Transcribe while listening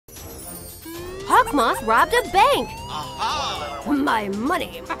hawk moth robbed a bank. My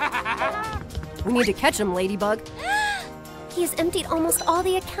money. We need to catch him, Ladybug. He has emptied almost all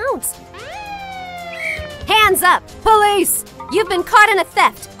the accounts. Hands up! Police! You've been caught in a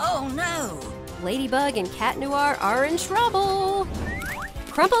theft! Oh no! Ladybug and Cat Noir are in trouble.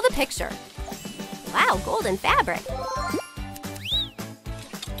 Crumple the picture. Wow, golden fabric.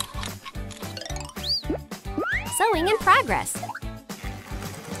 Sewing in progress.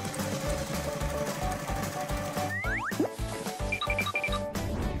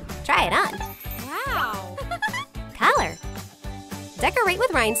 Try it on. Wow! Collar. Decorate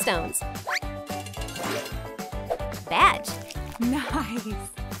with rhinestones. Badge. Nice!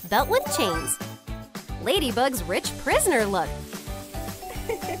 Belt with chains. Ladybug's rich prisoner look.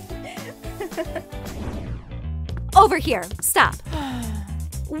 Over here. Stop.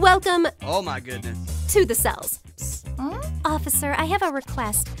 Welcome Oh my goodness. to the cells. Huh? Officer, I have a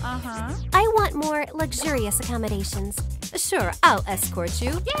request. Uh-huh. I want more luxurious accommodations. Sure, I'll escort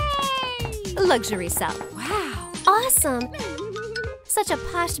you. Yay! Luxury cell. Wow! Awesome. Such a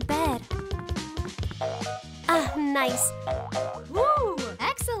posh bed. Ah, nice. Woo!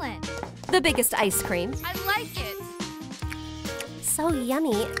 Excellent! The biggest ice cream. I like it! So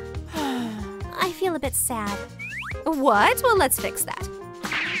yummy. I feel a bit sad. What? Well, let's fix that.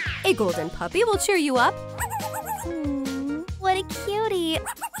 A golden puppy will cheer you up. What a cutie.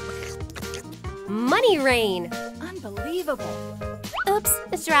 Money rain. Unbelievable!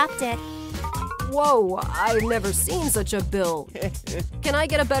 Oops, dropped it. Whoa, I've never seen such a bill. Can I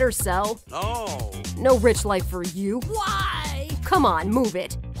get a better cell? No. No rich life for you. Why? Come on, move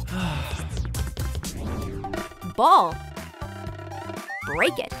it. Ball.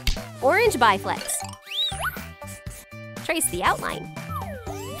 Break it. Orange biflex. Trace the outline.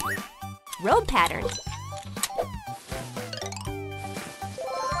 Robe pattern.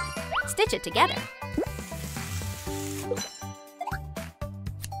 Stitch it together.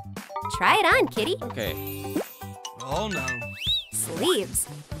 Try it on, kitty. Okay. Oh no. Sleeves.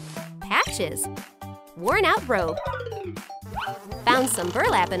 Patches. Worn out robe. Found some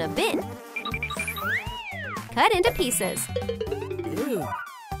burlap in a bin. Cut into pieces. Ew.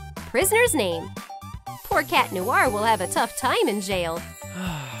 Prisoner's name. Poor Cat Noir will have a tough time in jail.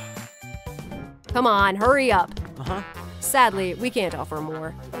 Come on, hurry up. Uh-huh. Sadly, we can't offer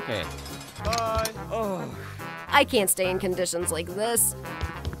more. Okay. Bye. Oh. I can't stay in conditions like this.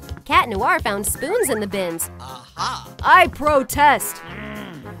 Cat Noir found spoons in the bins. Aha. I protest!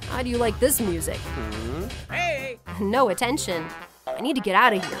 How do you like this music? Hey. No attention. I need to get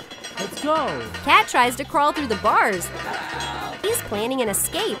out of here. Let's go. Cat tries to crawl through the bars. He's planning an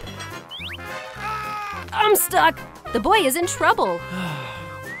escape. I'm stuck. The boy is in trouble.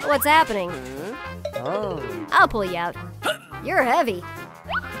 What's happening? Oh. I'll pull you out. You're heavy.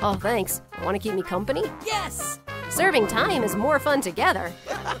 Oh, thanks. Want to keep me company? Yes! Serving time is more fun together.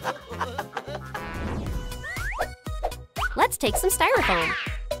 Let's take some styrofoam.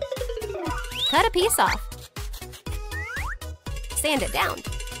 Cut a piece off. Sand it down.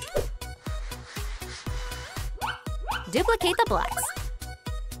 Duplicate the blocks.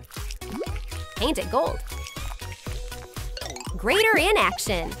 Paint it gold. Grater in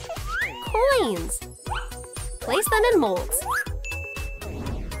action. Coins. Place them in molds.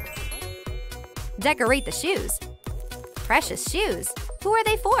 Decorate the shoes. Precious shoes. Who are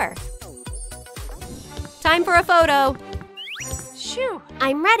they for? Time for a photo. Shoo!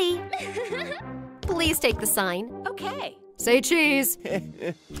 I'm ready. Please take the sign. Okay. Say cheese.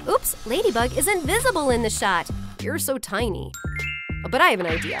 Oops, Ladybug is invisible in the shot. You're so tiny. But I have an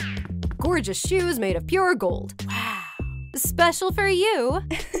idea. Gorgeous shoes made of pure gold. Wow. Special for you.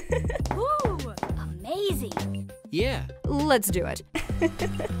 Woo! Amazing! Yeah. Let's do it.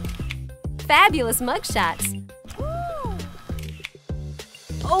 Fabulous mugshots. Woo!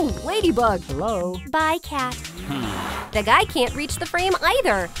 Oh, Ladybug. Hello. Bye, Cat. The guy can't reach the frame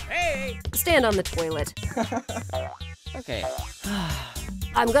either. Hey. Stand on the toilet. Okay.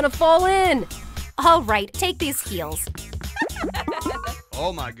 I'm gonna fall in. All right, take these heels.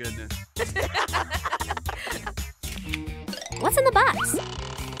 Oh my goodness. What's in the box?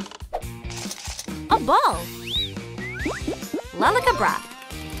 A ball. Lalacabra.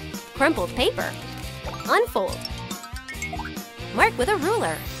 Crumpled paper. Unfold. Mark with a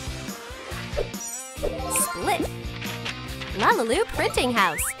ruler. Split. LaLiLu printing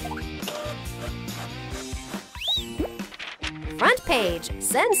house. Front page.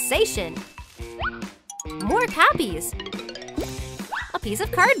 Sensation. More copies. A piece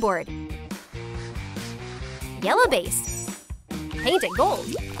of cardboard. Yellow base. Paint it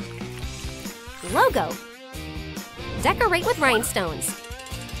gold. Logo. Decorate with rhinestones.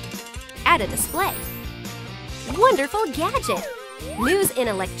 at a display. Wonderful gadget! News in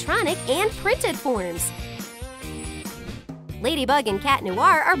electronic and printed forms. Ladybug and Cat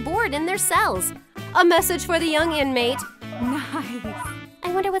Noir are bored in their cells. A message for the young inmate. Nice.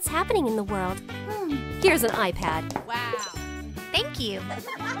 I wonder what's happening in the world. Here's an iPad. Wow. Thank you.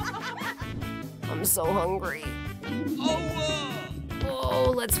 I'm so hungry.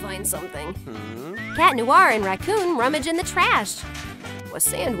 Oh, let's find something. Cat Noir and Raccoon rummage in the trash. A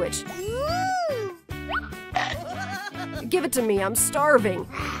sandwich. Give it to me, I'm starving.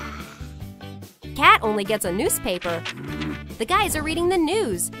 Cat only gets a newspaper. The guys are reading the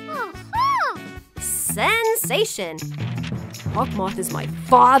news. Sensation! Hawkmoth is my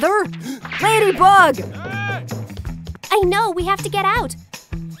father? Ladybug! I know, we have to get out.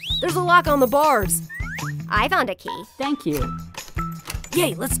 There's a lock on the bars. I found a key. Thank you.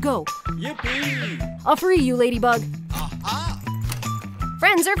 Yay, let's go. Yippee! I'll free you, Ladybug.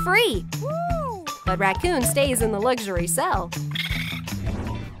 Friends are free. But Raccoon stays in the luxury cell.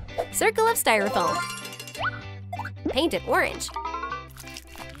 Circle of styrofoam. Paint it orange.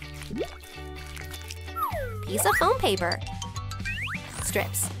 Piece of foam paper.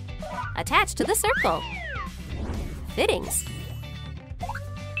 Strips. Attach to the circle. Fittings.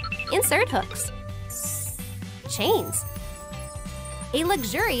 Insert hooks. Chains. A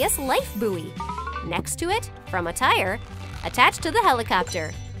luxurious life buoy. Next to it, from a tire, attached to the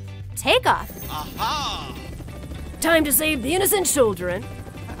helicopter. Take off. Aha! Time to save the innocent children.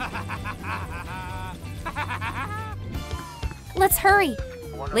 Let's hurry.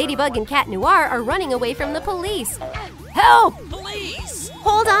 Ladybug and Cat Noir are running away from the police. Help! Police!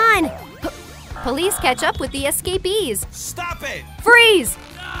 Hold on! Police catch up with the escapees. Stop it! Freeze!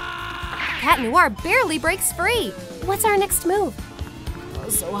 Cat Noir barely breaks free. What's our next move? Oh,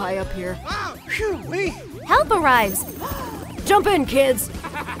 so high up here. Phew-wee! Help arrives. Jump in, kids.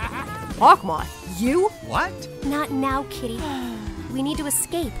 Hawkmoth, you? What? Not now, kitty. We need to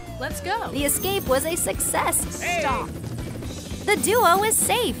escape. Let's go. The escape was a success. Hey. Stop. The duo is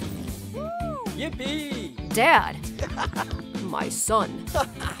safe. Yippee! Dad. My son.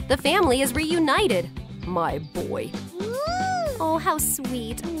 The family is reunited. My boy. Oh, how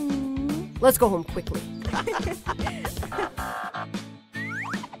sweet. Let's go home quickly.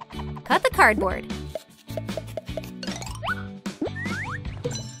 Cut the cardboard.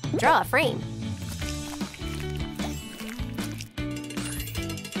 Draw a frame.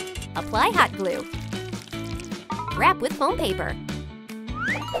 Apply hot glue. Wrap with foam paper.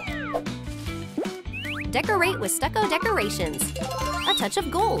 Decorate with stucco decorations. A touch of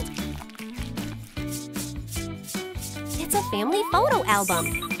gold. It's a family photo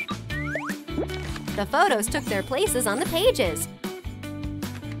album. The photos took their places on the pages.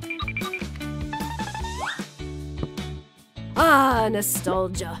 Ah,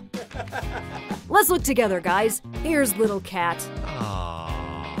 nostalgia. Let's look together, guys. Here's little Cat.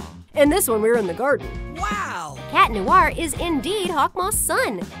 Aww. And this one, we're in the garden. Wow! Cat Noir is indeed Hawkmoth's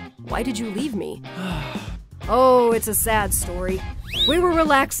son. Why did you leave me? Oh, it's a sad story. We were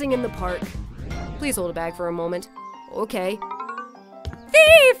relaxing in the park. Please hold a bag for a moment. Okay.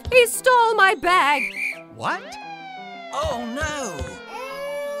 Thief! He stole my bag! What? Oh no!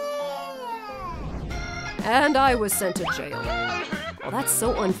 And I was sent to jail. Well, that's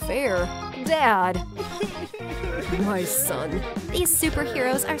so unfair. Dad! My son. These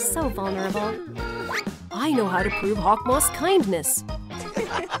superheroes are so vulnerable. I know how to prove Hawkmoth's kindness.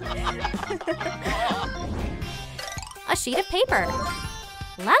 A sheet of paper.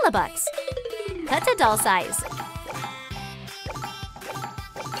 LaLibugs. Cut to doll size.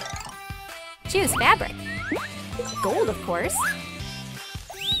 Choose fabric. Gold, of course.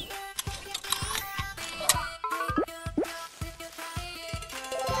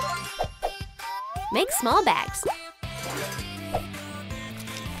 Make small bags.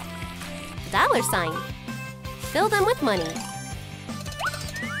 Dollar sign. Fill them with money.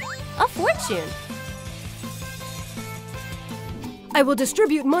 A fortune. I will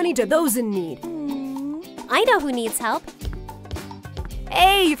distribute money to those in need. I know who needs help.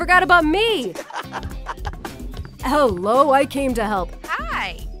 Hey, you forgot about me. Hello, I came to help.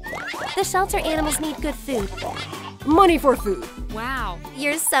 Hi. The shelter animals need good food. Money for food. Wow.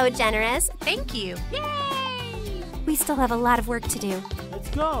 You're so generous. Thank you. Yay! We still have a lot of work to do. Let's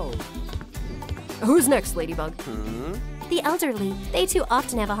go! Who's next, Ladybug? The elderly, they too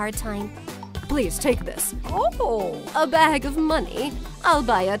often have a hard time. Please take this. Oh, a bag of money. I'll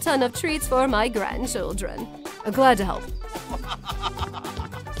buy a ton of treats for my grandchildren. Glad to help.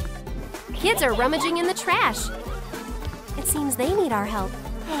 Kids are rummaging in the trash. It seems they need our help.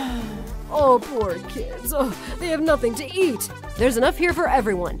 Oh, poor kids. Oh, they have nothing to eat. There's enough here for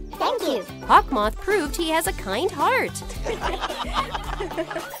everyone. Thank you. you. Hawkmoth proved he has a kind heart.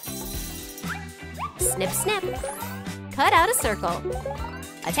 Snip, snip. Cut out a circle.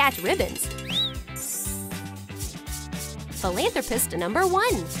 Attach ribbons. Philanthropist number 1.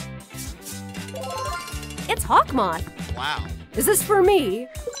 It's Hawkmoth. Wow. Is this for me?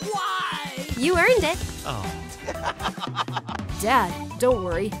 Why? You earned it. Oh. Dad, don't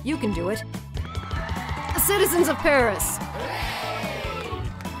worry. You can do it. Citizens of Paris,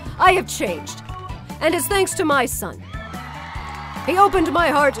 I have changed, and it's thanks to my son. He opened my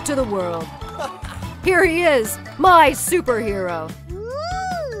heart to the world. Here he is, my superhero.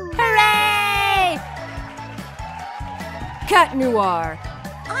 Woo! Hooray! Cat Noir,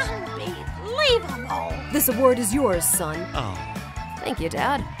 Unbelievable. this award is yours, son. Oh. Thank you,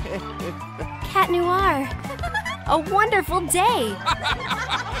 Dad. Cat Noir, a wonderful day.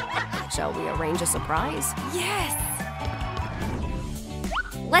 Shall we arrange a surprise? Yes.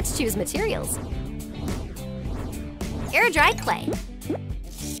 Let's choose materials. Air dry clay.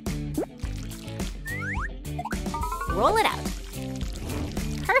 Roll it out.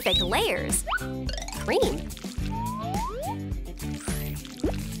 Perfect layers. Cream.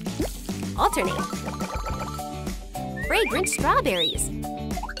 Alternate. Fragrant strawberries.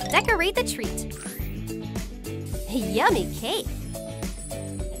 Decorate the treat. Yummy cake.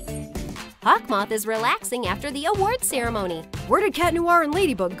 Hawkmoth is relaxing after the award ceremony. Where did Cat Noir and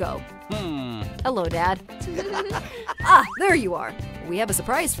Ladybug go? Hello, Dad. Ah, there you are. We have a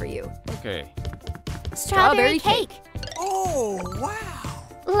surprise for you. Okay. Strawberry cake. Oh, wow.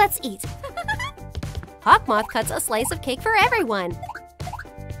 Let's eat. Hawkmoth cuts a slice of cake for everyone.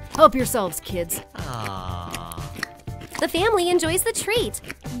 Help yourselves, kids. Ah. The family enjoys the treat.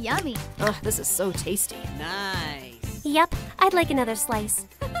 Yummy. Oh, this is so tasty. Nice. Yep, I'd like another slice.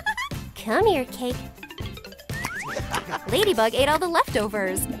 Come here, cake. Ladybug ate all the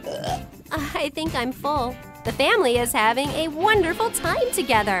leftovers. I think I'm full. The family is having a wonderful time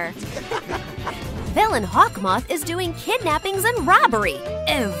together. Villain Hawkmoth is doing kidnappings and robbery.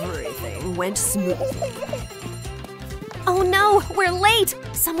 Everything went smoothly. Oh no, we're late!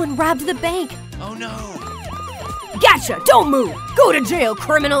 Someone robbed the bank. Oh, no. Gotcha! Don't move! Go to jail,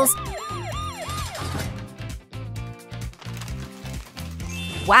 criminals!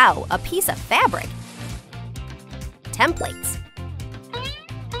 Wow, a piece of fabric. Templates.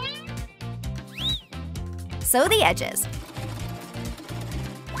 Sew the edges.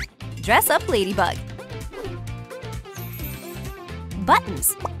 Dress up Ladybug.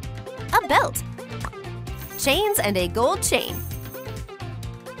 Buttons. A belt. Chains and a gold chain.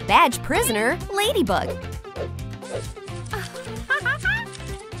 Badge prisoner Ladybug.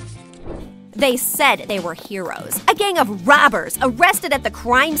 They said they were heroes. A gang of robbers arrested at the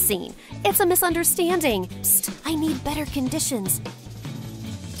crime scene. It's a misunderstanding. Psst, I need better conditions.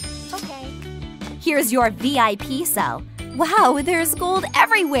 Okay. Here's your VIP cell. Wow, there's gold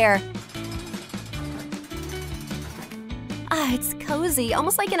everywhere. Ah, it's cozy,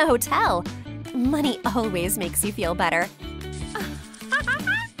 almost like in a hotel. Money always makes you feel better.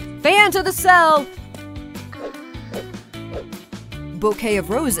 Fan to the cell! Bouquet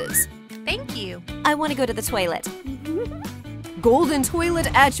of roses. Thank you. I want to go to the toilet. Golden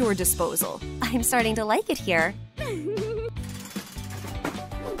toilet at your disposal. I'm starting to like it here.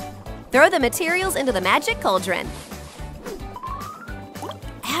 Throw the materials into the magic cauldron.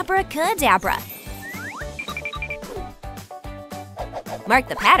 Abracadabra. Mark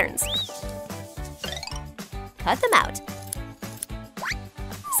the patterns. Cut them out.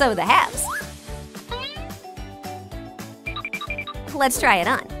 Sew the halves. Let's try it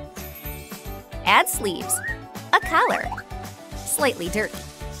on. Add sleeves. A collar. Slightly dirty.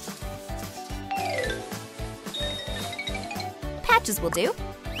 Patches will do.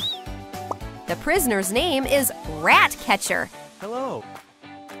 The prisoner's name is Ratcatcher. Hello.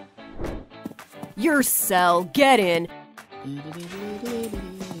 Your cell, get in.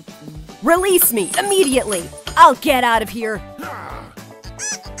 Release me immediately. I'll get out of here.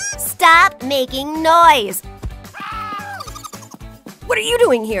 Stop making noise. What are you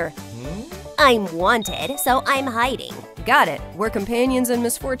doing here? I'm wanted, so I'm hiding. Got it. We're companions in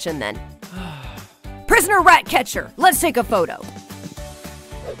misfortune then. Prisoner Ratcatcher, let's take a photo.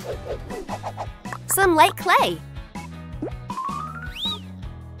 Some light clay.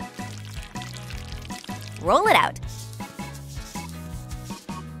 Roll it out.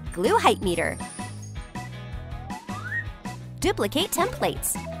 Glue height meter. Duplicate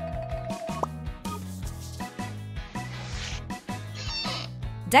templates.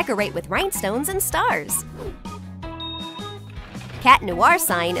 Decorate with rhinestones and stars. Cat Noir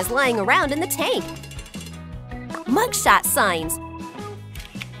sign is lying around in the tank. Mugshot signs.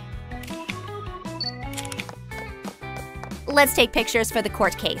 Let's take pictures for the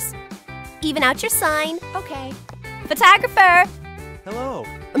court case. Even out your sign. Okay. Photographer! Hello.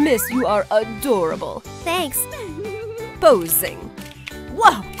 Miss, you are adorable. Thanks. Posing.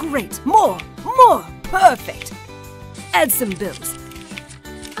 Wow, great! More! More! Perfect! Add some bills.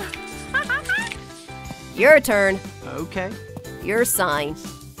 Your turn. Okay. Your sign.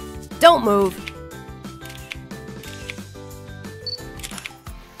 Don't move.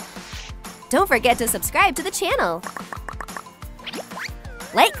 Don't forget to subscribe to the channel.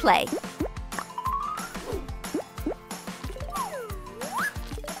 Like clay.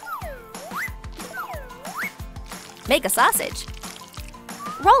 Make a sausage.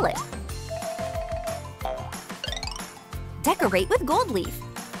 Roll it. Decorate with gold leaf.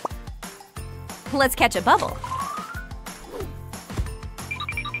 Let's catch a bubble.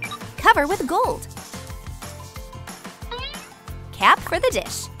 Cover with gold. Cap for the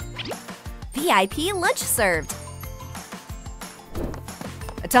dish. VIP lunch served.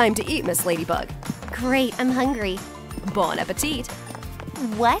 Time to eat, Miss Ladybug. Great, I'm hungry. Bon appetit.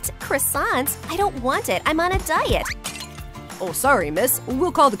 What? Croissants? I don't want it. I'm on a diet. Oh, sorry, miss.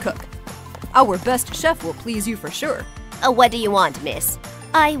 We'll call the cook. Our best chef will please you for sure. What do you want, miss?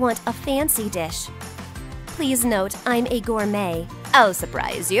 I want a fancy dish. Please note, I'm a gourmet. I'll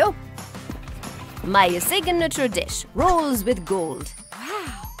surprise you. My signature dish, rolls with gold.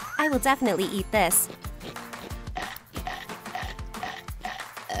 Wow. I will definitely eat this.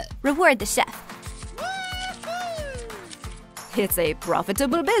 Reward the chef. It's a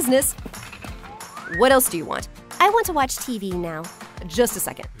profitable business. What else do you want? I want to watch TV now. Just a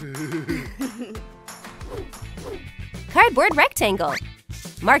second. Cardboard rectangle.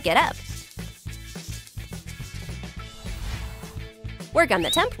 Mark it up. Work on the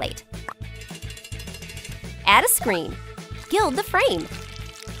template. Add a screen. Gild the frame.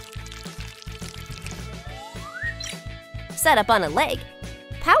 Set up on a leg.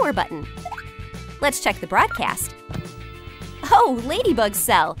 Power button. Let's check the broadcast. Oh, Ladybug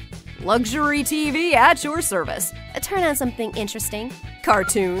cell. Luxury TV at your service. Turn on something interesting.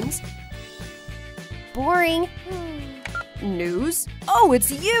 Cartoons. Boring. News. Oh, it's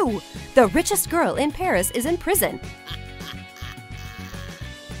you! The richest girl in Paris is in prison.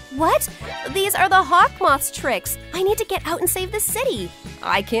 What? These are the hawk moth's tricks. I need to get out and save the city.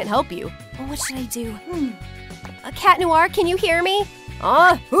 I can't help you. What should I do? Cat Noir, can you hear me?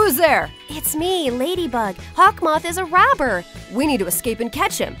 Who's there? It's me, Ladybug. Hawkmoth is a robber. We need to escape and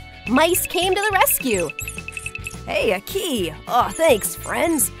catch him. Mice came to the rescue. Hey, a key. Oh, thanks,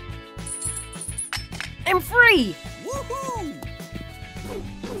 friends. I'm free. Woohoo!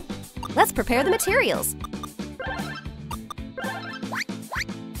 Let's prepare the materials.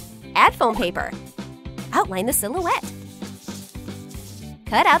 Add foam paper. Outline the silhouette.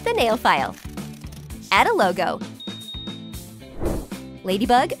 Cut out the nail file. Add a logo.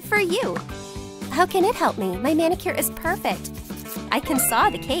 Ladybug, for you. How can it help me? My manicure is perfect. I can saw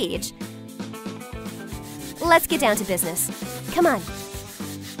the cage. Let's get down to business. Come on.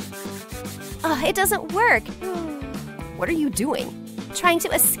 Oh, it doesn't work. What are you doing? Trying to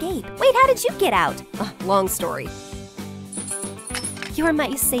escape. Wait, how did you get out? Long story. You're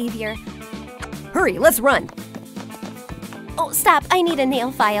my savior. Hurry, let's run. Oh, stop. I need a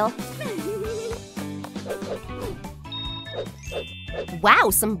nail file. Wow,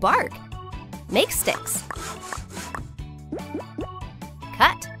 some bark. Make sticks.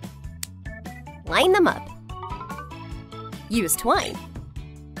 Cut. Line them up. Use twine.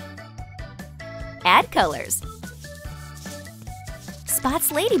 Add colors.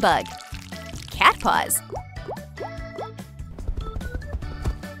 Spots Ladybug. Cat paws.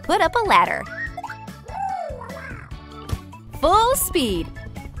 Put up a ladder. Full speed.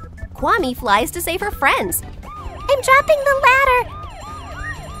 Kwame flies to save her friends. I'm dropping the ladder.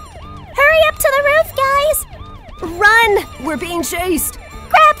 Hurry up to the roof, guys. Run! We're being chased.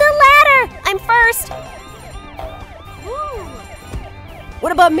 Grab the ladder. I'm first.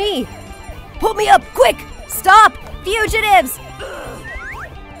 What about me? Pull me up, quick! Stop! Fugitives!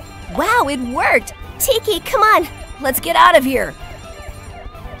 Wow, it worked! Tiki, come on. Let's get out of here.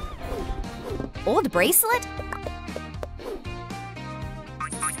 Old bracelet?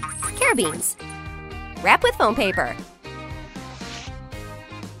 Carabines. Wrap with foam paper.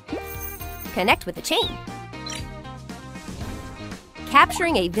 Connect with the chain.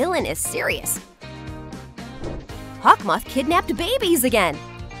 Capturing a villain is serious. Hawkmoth kidnapped babies again.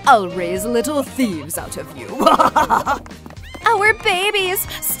 I'll raise little thieves out of you. Our babies!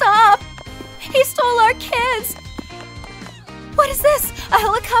 Stop! He stole our kids! What is this? A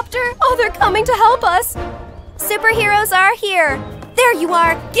helicopter? Oh, they're coming to help us! Superheroes are here! There you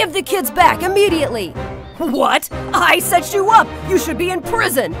are! Give the kids back immediately! What? I set you up! You should be in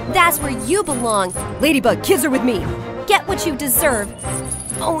prison! That's where you belong. Ladybug, kids are with me. Get what you deserve.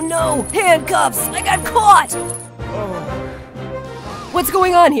 Oh no! Handcuffs! I got caught! What's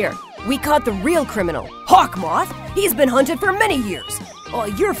going on here? We caught the real criminal, Hawkmoth. He's been hunted for many years. Oh,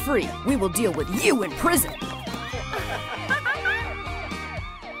 you're free. We will deal with you in prison.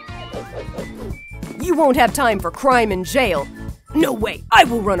 You won't have time for crime in jail. No way, I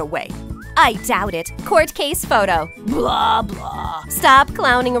will run away. I doubt it. Court case photo. Blah, blah. Stop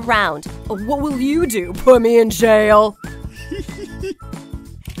clowning around. What will you do? Put me in jail?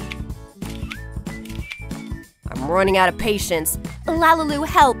 I'm running out of patience. LaLiLu,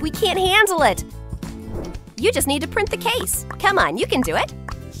 help. We can't handle it. You just need to print the case. Come on, you can do it.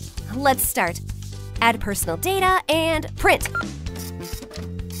 Let's start. Add personal data and print.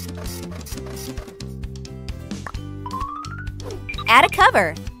 Add a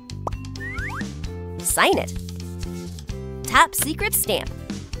cover. Sign it. Top secret stamp.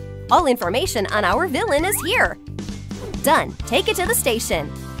 All information on our villain is here. Done. Take it to the station.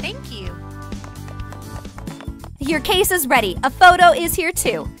 Thank you. Your case is ready. A photo is here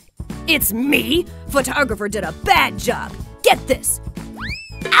too. It's me? Photographer did a bad job. Get this.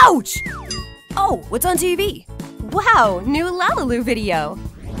 Ouch! Oh, what's on TV? Wow, new LaLiLu video.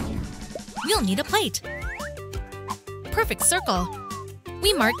 We'll need a plate. Perfect circle.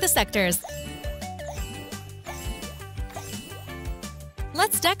 We mark the sectors.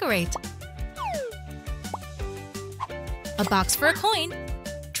 Let's decorate. A box for a coin.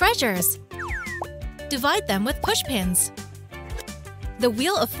 Treasures. Divide them with push pins. The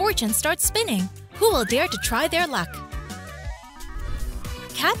Wheel of Fortune starts spinning. Who will dare to try their luck?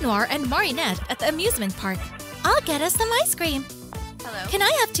 Cat Noir and Marinette at the amusement park. I'll get us some ice cream. Hello. Can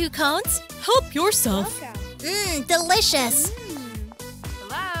I have 2 cones? Help yourself. Mmm, delicious.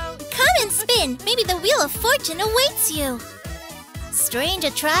 Hello. Come and spin. Maybe the Wheel of Fortune awaits you. Strange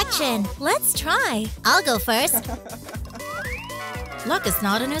attraction. Let's try. I'll go first. Luck is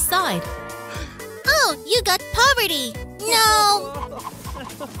not on his side. Oh, you got poverty. No.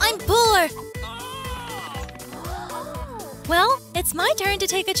 I'm poor. Well, it's my turn to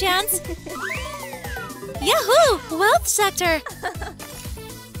take a chance. Yahoo! Wealth sector!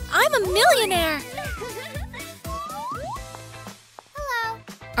 I'm a millionaire! Hello.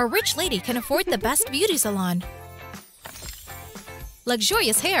 A rich lady can afford the best beauty salon.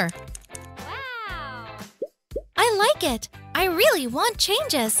 Luxurious hair. Wow. I like it! I really want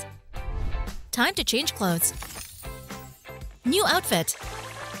changes! Time to change clothes. New outfit.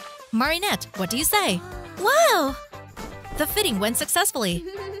 Marinette, what do you say? Wow! The fitting went successfully.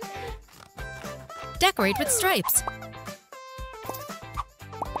 Decorate with stripes.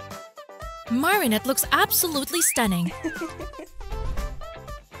 Marinette looks absolutely stunning.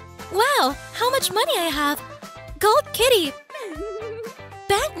 Wow, how much money I have! Gold kitty!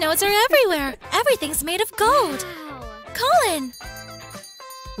 Banknotes are everywhere! Everything's made of gold! Colin!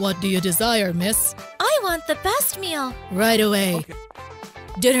 What do you desire, miss? I want the best meal! Right away. Okay.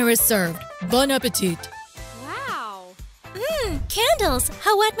 Dinner is served. Bon appetit! Wow. Mmm, candles!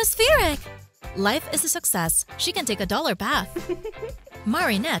 How atmospheric! Life is a success. She can take a $1 bath.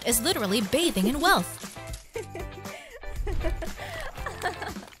 Marinette is literally bathing in wealth.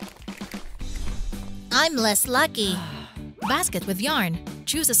 I'm less lucky. Basket with yarn.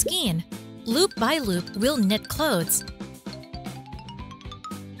 Choose a skein. Loop by loop, we'll knit clothes.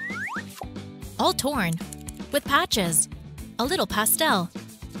 All torn. With patches. A little pastel.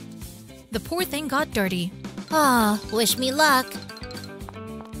 The poor thing got dirty. Ah, wish me luck.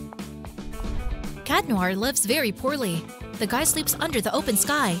 Cat Noir lives very poorly. The guy sleeps under the open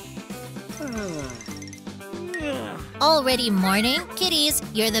sky. Already morning? Kitties,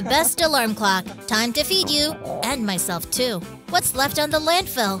 you're the best alarm clock. Time to feed you. And myself too. What's left on the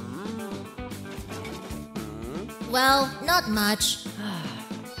landfill? Well, not much.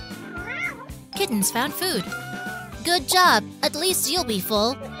 Kittens found food. Good job. At least you'll be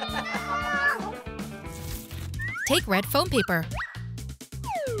full. Take red foam paper.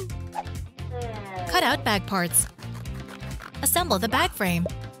 Cut out bag parts. Assemble the bag frame.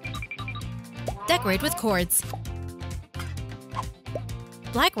 Decorate with cords.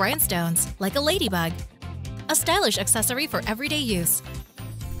 Black rhinestones, like a ladybug. A stylish accessory for everyday use.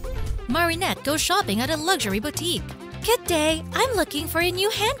 Marinette goes shopping at a luxury boutique. Good day, I'm looking for a new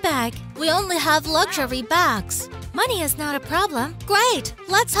handbag. We only have luxury bags. Money is not a problem. Great,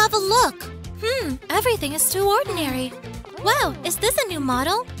 let's have a look. Everything is too ordinary. Wow, is this a new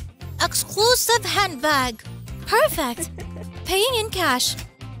model? Exclusive handbag. Perfect. Paying in cash.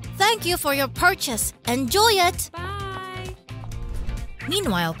 Thank you for your purchase. Enjoy it. Bye.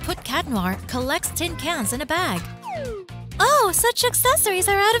 Meanwhile, Put Cat Noir collects tin cans in a bag. Oh, such accessories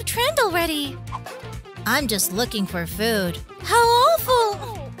are out of trend already. I'm just looking for food. How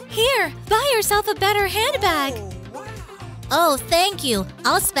awful! Here, buy yourself a better handbag. Oh, thank you.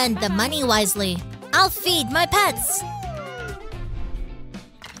 I'll spend the money wisely. I'll feed my pets.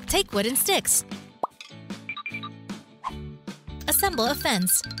 Take wooden sticks. Assemble a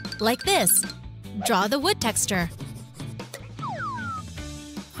fence, like this. Draw the wood texture.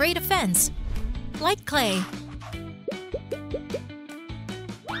 Create a fence, like clay.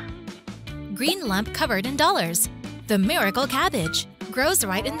 Green lump covered in dollars. The miracle cabbage grows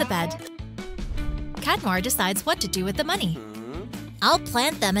right in the bed. Cat Noir decides what to do with the money. I'll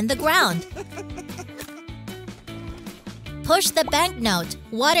plant them in the ground. Push the banknote.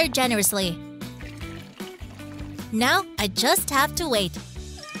 Water generously. Now I just have to wait.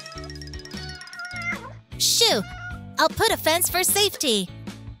 Shoo! I'll put a fence for safety.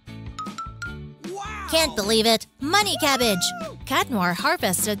 Can't believe it. Money cabbage. Cat Noir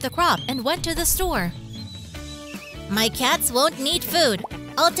harvested the crop and went to the store. My cats won't need food.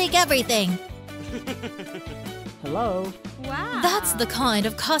 I'll take everything. Hello. Wow. That's the kind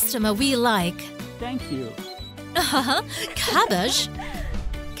of customer we like. Thank you. Cabbage?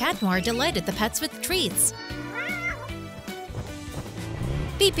 Cat Noir delighted the pets with treats.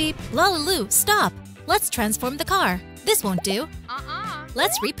 Beep beep, LaLiLu, stop! Let's transform the car. This won't do.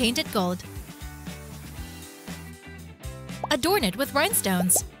 Let's repaint it gold. Adorn it with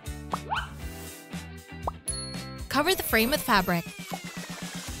rhinestones. Cover the frame with fabric.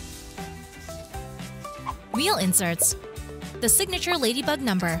 Wheel inserts. The signature Ladybug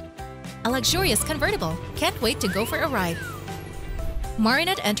number. A luxurious convertible. Can't wait to go for a ride.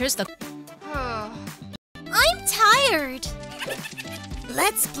 Marinette enters the... I'm tired.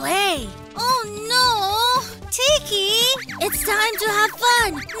 Let's play. Oh no! Tiki! It's time to have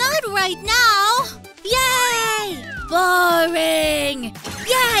fun. Not right now. Yay! Boring!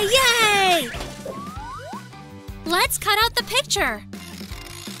 Yay, yay! Let's cut out the picture.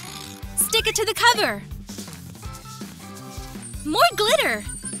 Stick it to the cover. More glitter.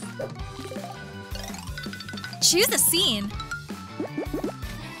 Choose a scene.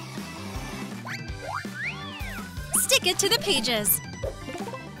 Stick it to the pages.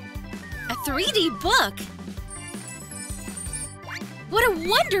 A 3D book. What a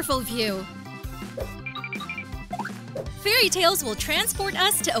wonderful view. Fairy tales will transport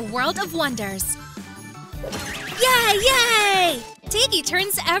us to a world of wonders. Yay, yay! Tiki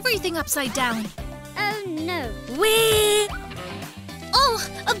turns everything upside down. Oh no. Wee! Oh,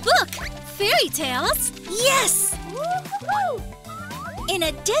 a book! Fairy tales? Yes! In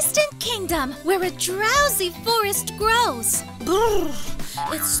a distant kingdom where a drowsy forest grows.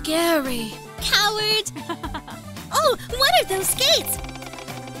 Brrr, it's scary. Coward! Oh, what are those gates?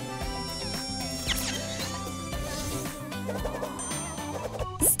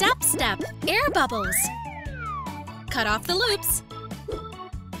 Step, step, air bubbles. Cut off the loops.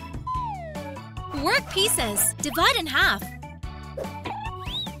 Work pieces. Divide in half.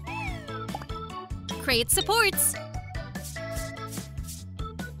 Create supports.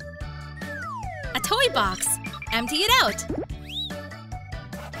 A toy box. Empty it out.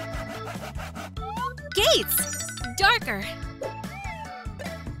 Gates. Darker.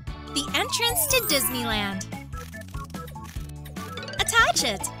 The entrance to Disneyland. Attach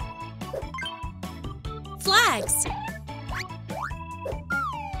it. Flags.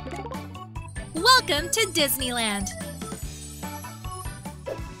 Welcome to Disneyland.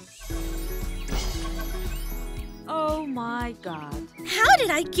 Oh my god. How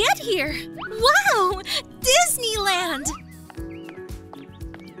did I get here? Wow! Disneyland!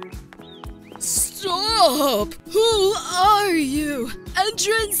 Stop! Who are you?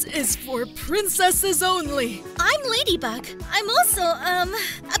 Entrance is for princesses only. I'm Ladybug. I'm also, a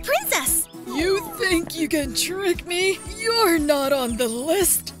princess. You think you can trick me? You're not on the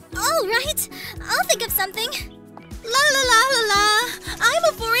list. All right, I'll think of something. La la la la la! I'm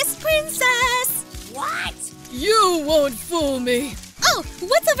a forest princess! What? You won't fool me. Oh,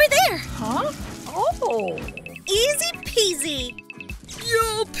 what's over there? Huh? Oh. Easy peasy.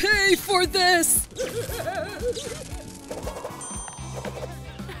 You'll pay for this.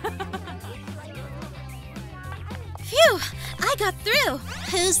 Phew, I got through.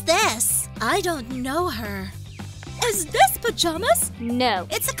 Who's this? I don't know her. Is this pajamas? No.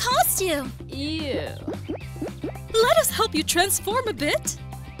 It's a costume. Ew. Let us help you transform a bit.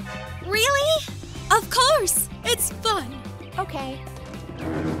 Really? Of course. It's fun. Okay.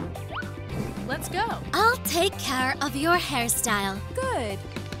 Let's go. I'll take care of your hairstyle. Good.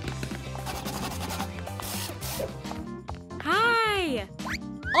 Hi.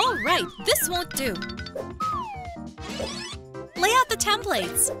 All right, this won't do. Lay out the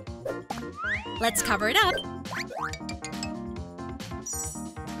templates. Let's cover it up.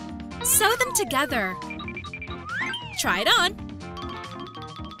 Sew them together. Try it on.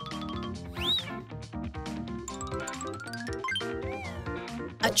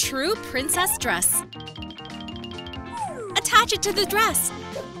 A true princess dress. Attach it to the dress.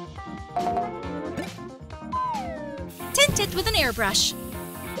 Tint it with an airbrush.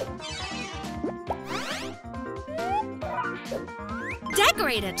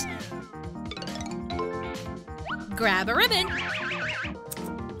 Decorate it. Grab a ribbon.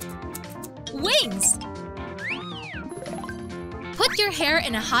 Wings. Put your hair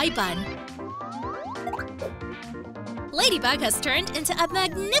in a high bun. Ladybug has turned into a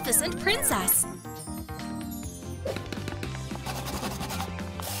magnificent princess.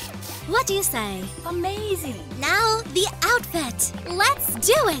 What do you say? Amazing. Now the outfit. Let's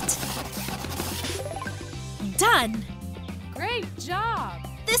do it. Done. Great job.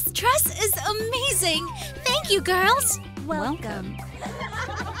 This dress is amazing. Thank you, girls. Welcome.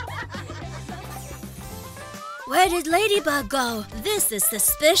 Where did Ladybug go? This is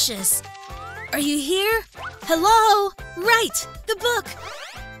suspicious. Are you here? Hello? Right, the book.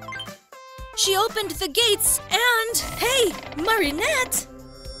 She opened the gates and… Hey, Marinette!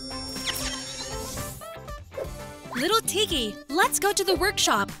 Little Tiki, let's go to the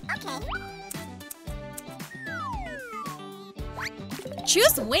workshop. Okay.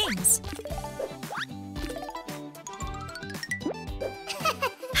 Choose wings.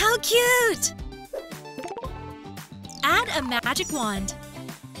 How cute! Add a magic wand.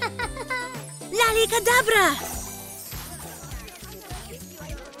 Lalicadabra!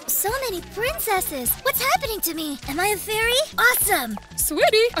 So many princesses. What's happening to me? Am I a fairy? Awesome.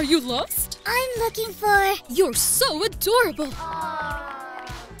 Sweetie, are you lost? I'm looking for… You're so adorable.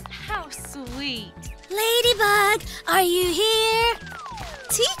 How sweet. Ladybug, are you here?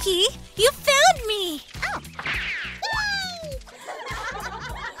 Tiki, you found me!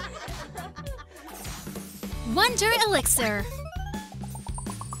 Wonder Elixir.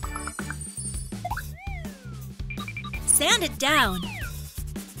 Sand it down.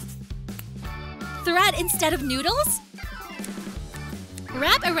 Thread instead of noodles?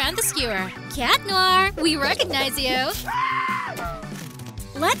 Wrap around the skewer. Cat Noir, we recognize you.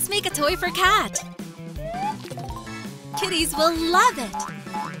 Let's make a toy for Cat. Kitties will love it.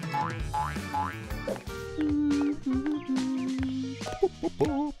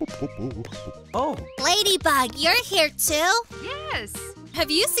 Oh, Ladybug, you're here too? Yes.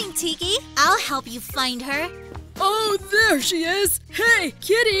 Have you seen Tiki? I'll help you find her. Oh, there she is. Hey,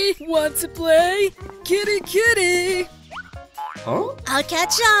 Kitty, want to play? Kitty, kitty. huh? I'll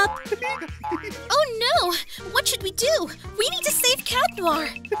catch up. Oh no! What should we do? We need to save Cat Noir.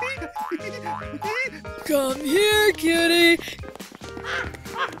 Come here, kitty.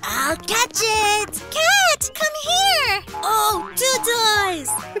 I'll catch it. Cat, come here. Oh, two toys.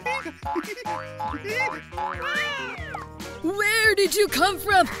 Where did you come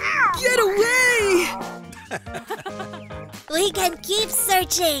from? Get away! We can keep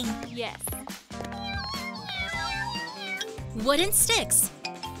searching. Yes. Wooden sticks.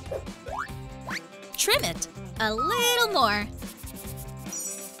 Trim it a little more.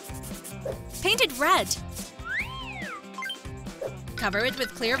 Paint it red. Cover it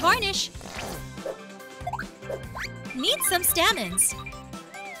with clear varnish. Need some stamens.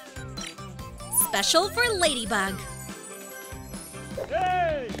 Special for Ladybug.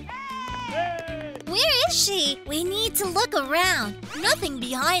 Where is she? We need to look around. Nothing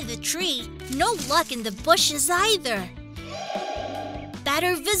behind the tree. No luck in the bushes either.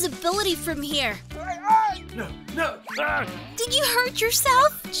 Better visibility from here. No. Did you hurt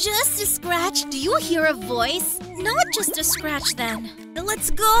yourself? Just a scratch. Do you hear a voice? Not just a scratch then.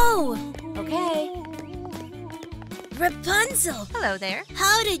 Let's go. Okay. Rapunzel, Hello there.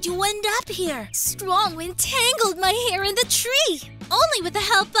 how did you end up here? Strong wind tangled my hair in the tree. Only with the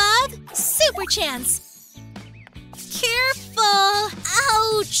help of Super Chance. Careful.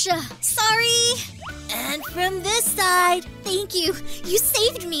 Ouch. Sorry. And from this side. Thank you. You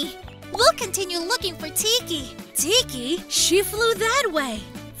saved me. We'll continue looking for Tiki. Tiki? She flew that way.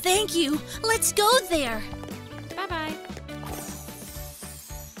 Thank you. Let's go there. Bye-bye.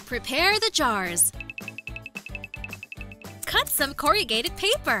 Prepare the jars. Cut some corrugated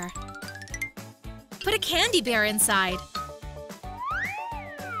paper. Put a candy bear inside.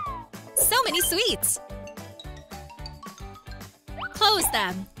 So many sweets. Close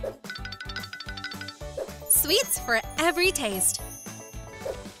them. Sweets for every taste.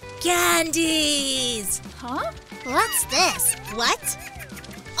 Candies! Huh? What's this? What?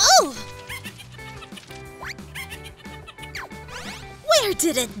 Where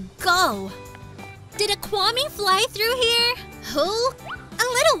did it go? Did a Kwame fly through here? Who? A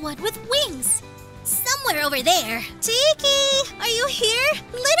little one with wings. Somewhere over there. Tiki, are you here?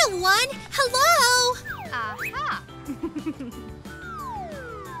 Little one, hello? Aha!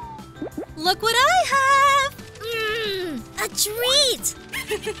 Look what I have! A treat!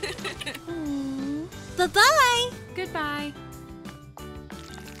 Bye-bye! Goodbye.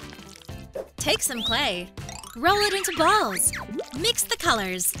 Take some clay. Roll it into balls. Mix the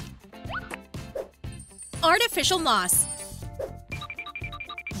colors. Artificial moss.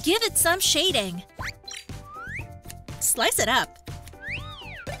 Give it some shading. Slice it up.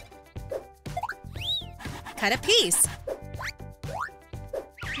 Cut a piece.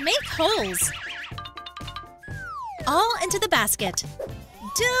 Make holes. All into the basket.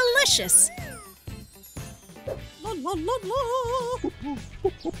 Delicious!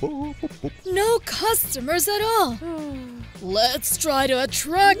 No customers at all. Let's try to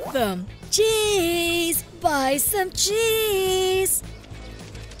attract them. Cheese! Buy some cheese!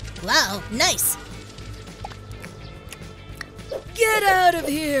 Wow, nice! Get out of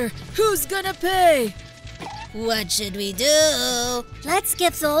here! Who's gonna pay? What should we do? Let's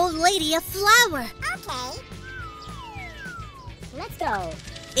give the old lady a flower. Okay. Let's go.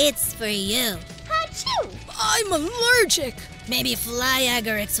 It's for you. Achoo! I'm allergic! Maybe fly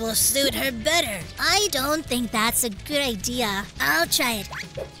agarics will suit her better. I don't think that's a good idea. I'll try it.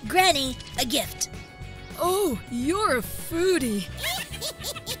 Granny, a gift. Oh, you're a foodie.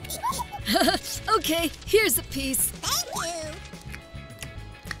 Okay, here's a piece. Thank you.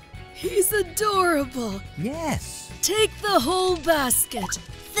 He's adorable. Yes. Take the whole basket.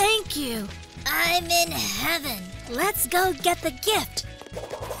 Thank you. I'm in heaven. Let's go get the gift.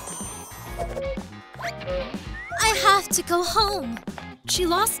 I have to go home. She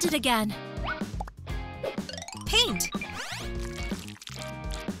lost it again. Paint.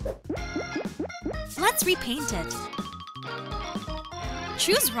 Let's repaint it.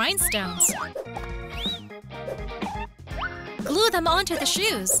 Choose rhinestones. Glue them onto the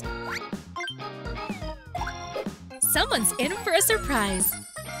shoes. Someone's in for a surprise.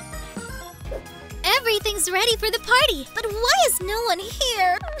 Everything's ready for the party, but why is no one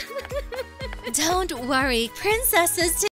here? Don't worry, princesses